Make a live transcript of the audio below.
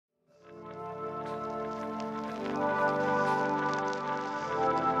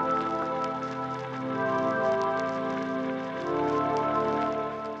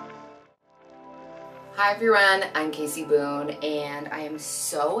Hi everyone, I'm Casey Boone and I am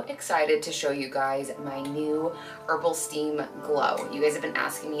so excited to show you guys my new Herbal Steam Glow. You guys have been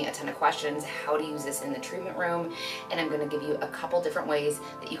asking me a ton of questions how to use this in the treatment room, and I'm going to give you a couple different ways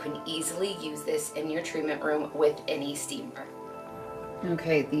that you can easily use this in your treatment room with any steamer.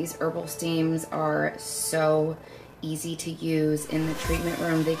 Okay, these herbal steams are so easy to use in the treatment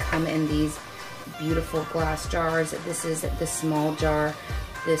room. They come in these beautiful glass jars. This is the small jar.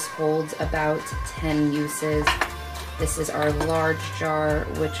 This holds about 10 uses. This is our large jar,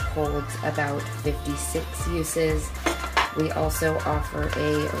 which holds about 56 uses. We also offer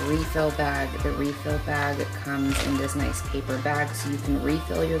a refill bag. The refill bag comes in this nice paper bag, so you can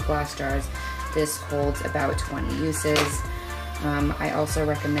refill your glass jars. This holds about 20 uses. I also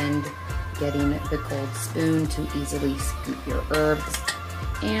recommend getting the gold spoon to easily scoop your herbs.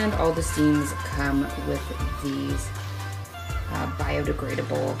 And all the steams come with these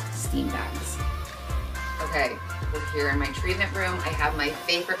biodegradable steam bags. Okay, we're here in my treatment room. I have my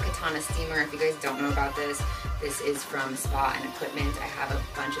favorite katana steamer. If you guys don't know about this, this is from Spa and Equipment. I have a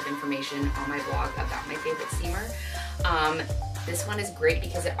bunch of information on my blog about my favorite steamer. This one is great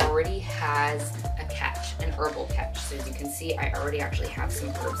because it already has a catch, an herbal catch. So as you can see, I already actually have some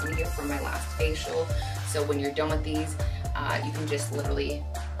herbs in here from my last facial. So when you're done with these, you can just literally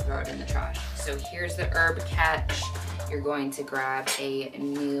throw it in the trash. So here's the herb catch. You're going to grab a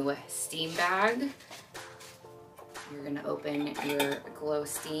new steam bag. You're gonna open your Glow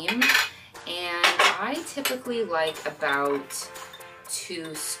Steam. And I typically like about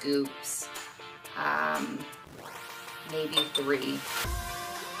 2 scoops, maybe 3.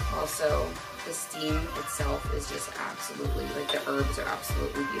 Also, the steam itself is just absolutely, like the herbs are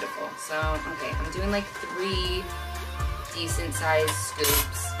absolutely beautiful. So, okay, I'm doing like 3 decent sized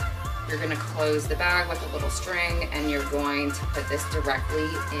scoops. You're gonna close the bag with a little string and you're going to put this directly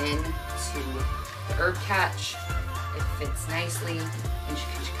into the herb catch. It fits nicely and you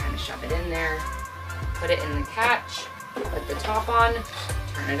can kind of shove it in there. Put it in the catch, put the top on,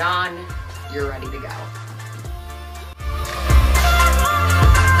 turn it on, you're ready to go.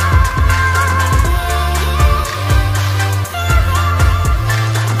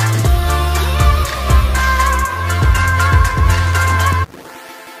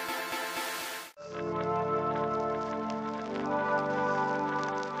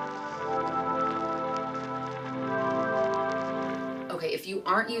 Okay, if you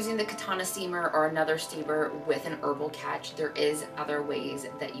aren't using the katana steamer or another steamer with an herbal catch, there is other ways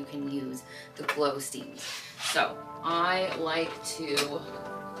that you can use the Glow steams. So I like to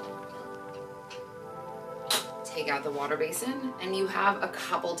take out the water basin, and you have a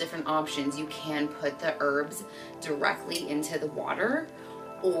couple different options. You can put the herbs directly into the water,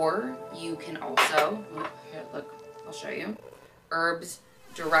 or you can also, here, look, I'll show you, herbs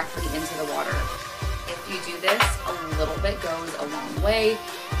directly into the water. If you do this, a little bit goes a long way.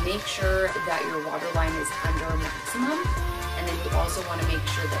 Make sure that your water line is under maximum, and then you also want to make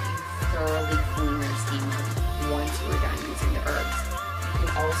sure that you thoroughly clean your steamer once you're done using the herbs. You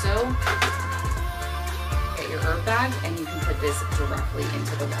can also get your herb bag and you can put this directly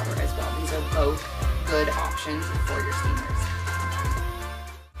into the water as well. These are both good options for your steamers.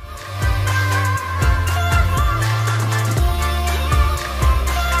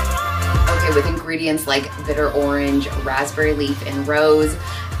 With ingredients like bitter orange, raspberry leaf, and rose,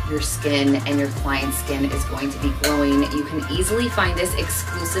 your skin and your client's skin is going to be glowing. You can easily find this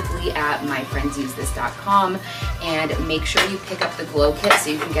exclusively at myfriendsusethis.com, and make sure you pick up the Glow kit so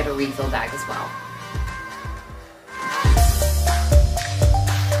you can get a refill bag as well.